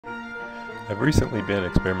I've recently been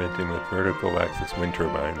experimenting with vertical axis wind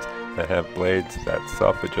turbines that have blades that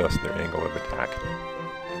self-adjust their angle of attack.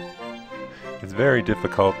 It's very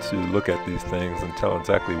difficult to look at these things and tell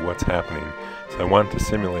exactly what's happening, so I wanted to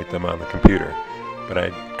simulate them on the computer, but I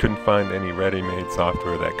couldn't find any ready-made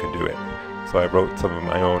software that could do it, so I wrote some of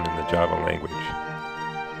my own in the Java language.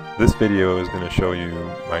 This video is going to show you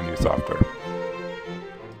my new software.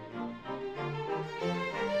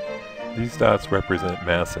 These dots represent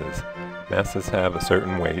masses. Masses have a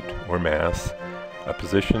certain weight, or mass, a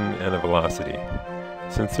position, and a velocity.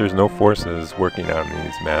 Since there's no forces working on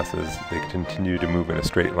these masses, they continue to move in a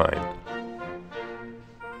straight line.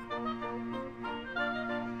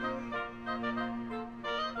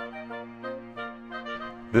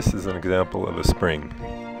 This is an example of a spring.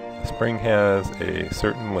 A spring has a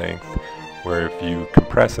certain length where if you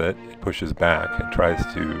compress it, it pushes back and tries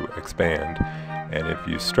to expand. And if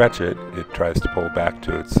you stretch it, it tries to pull back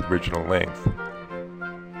to its original length.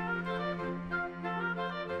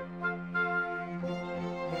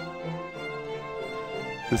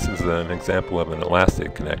 This is an example of an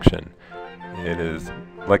elastic connection. It is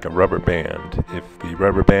like a rubber band. If the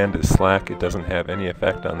rubber band is slack, it doesn't have any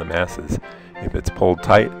effect on the masses. If it's pulled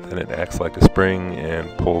tight, then it acts like a spring and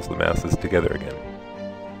pulls the masses together again.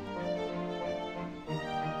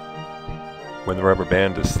 When the rubber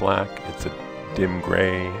band is slack, it's a dim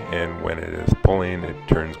gray, and when it is pulling, it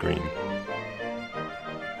turns green.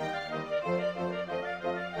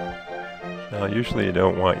 Now, usually you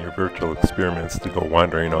don't want your virtual experiments to go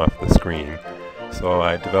wandering off the screen, so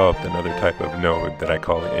I developed another type of node that I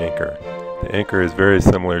call the anchor. The anchor is very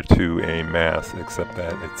similar to a mass, except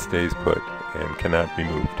that it stays put and cannot be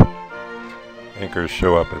moved. Anchors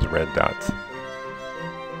show up as red dots.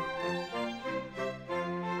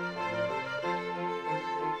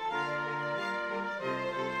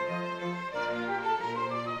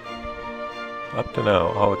 Up to now,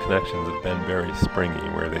 all the connections have been very springy,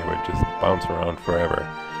 where they would just bounce around forever.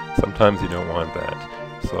 Sometimes you don't want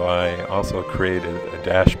that. So I also created a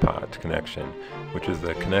dashpot connection, which is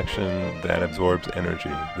a connection that absorbs energy.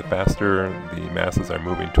 The faster the masses are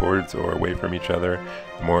moving towards or away from each other,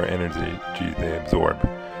 the more energy they absorb.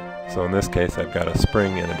 So in this case, I've got a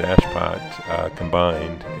spring and a dashpot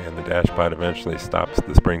combined, and the dashpot eventually stops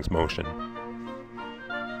the spring's motion.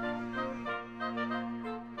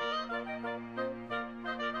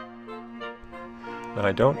 Now,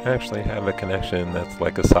 I don't actually have a connection that's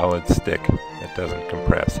like a solid stick that doesn't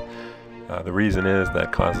compress. The reason is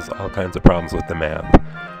that causes all kinds of problems with the math.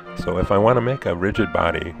 So if I want to make a rigid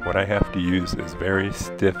body, what I have to use is very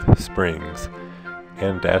stiff springs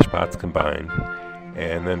and dashpots combined,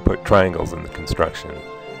 and then put triangles in the construction.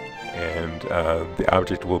 And the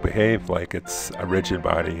object will behave like it's a rigid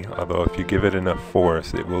body, although if you give it enough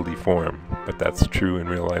force, it will deform. But that's true in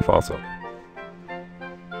real life also.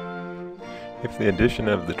 If the addition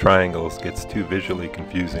of the triangles gets too visually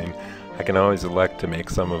confusing, I can always elect to make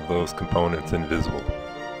some of those components invisible.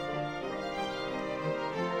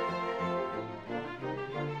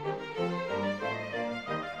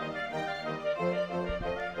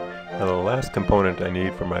 Now, the last component I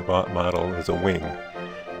need for my VAWT model is a wing.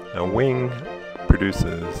 Now, wing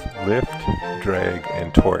produces lift, drag,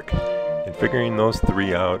 and torque, and figuring those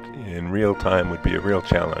three out in real time would be a real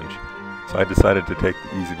challenge, so I decided to take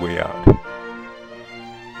the easy way out.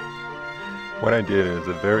 What I did is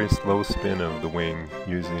a very slow spin of the wing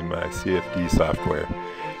using my CFD software,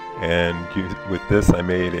 and with this I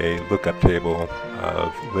made a lookup table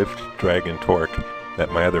of lift, drag, and torque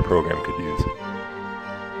that my other program could use.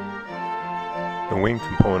 The wing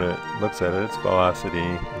component looks at its velocity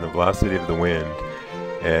and the velocity of the wind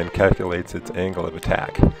and calculates its angle of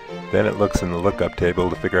attack. Then it looks in the lookup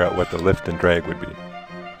table to figure out what the lift and drag would be.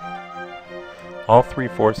 All three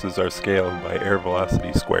forces are scaled by air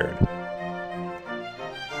velocity squared.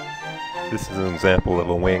 This is an example of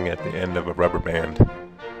a wing at the end of a rubber band.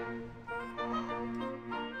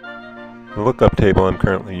 The lookup table I'm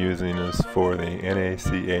currently using is for the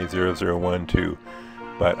NACA 0012,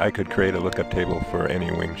 but I could create a lookup table for any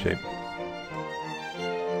wing shape.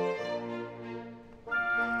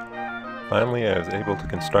 Finally, I was able to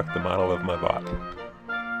construct the model of my VAWT.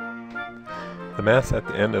 The mass at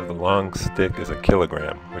the end of the long stick is a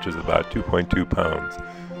kilogram, which is about 2.2 pounds.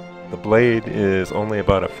 The blade is only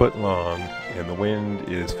about a foot long, and the wind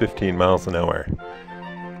is 15 miles an hour.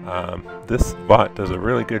 This VAWT does a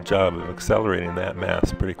really good job of accelerating that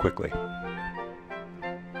mass pretty quickly.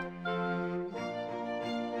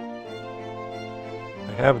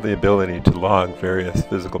 I have the ability to log various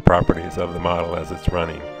physical properties of the model as it's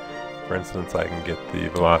running. For instance, I can get the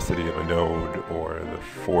velocity of a node, or the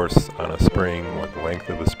force on a spring, or the length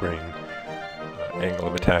of a spring. angle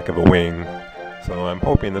of attack of a wing. So I'm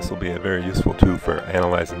hoping this will be a very useful tool for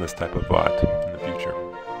analyzing this type of VAWT in the future.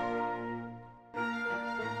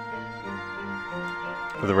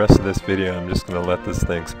 For the rest of this video, I'm just going to let this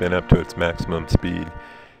thing spin up to its maximum speed,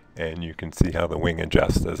 and you can see how the wing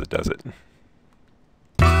adjusts as it does it.